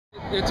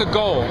It's a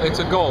goal. It's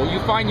a goal. You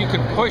find you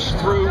can push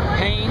through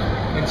pain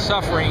and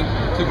suffering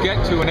to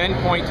get to an end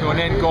point, to an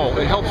end goal.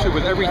 It helps you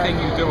with everything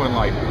you do in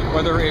life,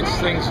 whether it's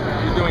things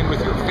you're doing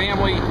with your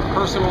family,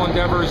 personal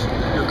endeavors,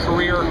 your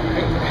career.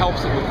 It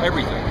helps it with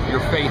everything,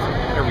 your faith,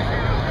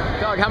 everything.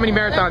 Doug, how many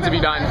marathons have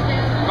you done?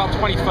 About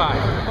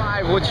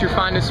 25. What's your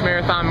fondest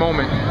marathon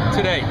moment?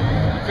 Today,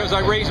 because I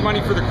raise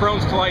money for the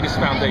Crohn's Colitis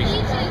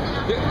Foundation.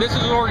 This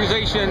is an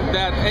organization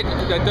that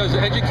does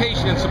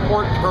education and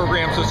support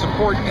programs to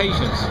support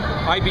patients,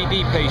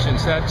 IBD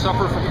patients that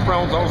suffer from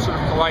Crohn's,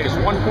 ulcerative colitis.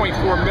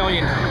 1.4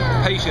 million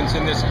patients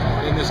in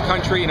this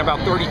country and about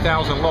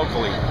 30,000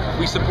 locally.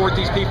 We support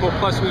these people,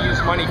 plus we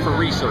use money for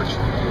research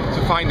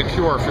to find the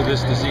cure for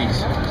this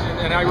disease.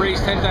 And I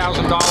raised $10,000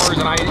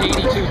 and I had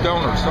 82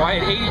 donors. So I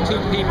had 82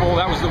 people.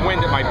 That was the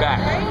wind at my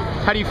back.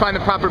 How do you find the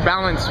proper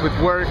balance with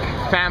work,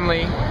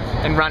 family,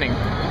 and running?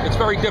 It's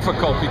very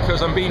difficult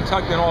because I'm being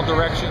tugged in all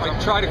directions. I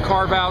try to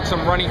carve out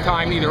some running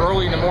time, either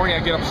early in the morning, I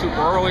get up super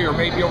early, or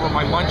maybe over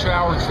my lunch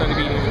hour instead of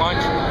eating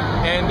lunch.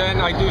 And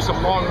then I do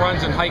some long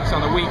runs and hikes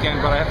on the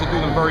weekend, but I have to do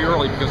them very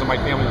early because of my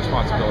family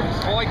responsibilities.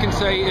 All I can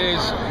say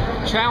is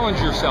challenge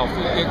yourself.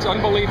 It's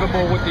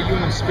unbelievable what the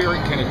human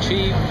spirit can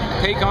achieve.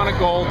 Take on a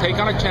goal, take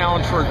on a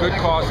challenge for a good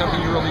cause,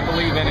 something you really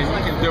believe in, and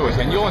you can do it.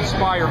 And you'll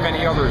inspire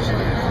many others,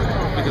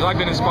 because I've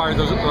been inspired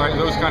those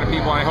kind of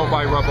people, and I hope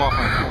I rub off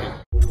on people.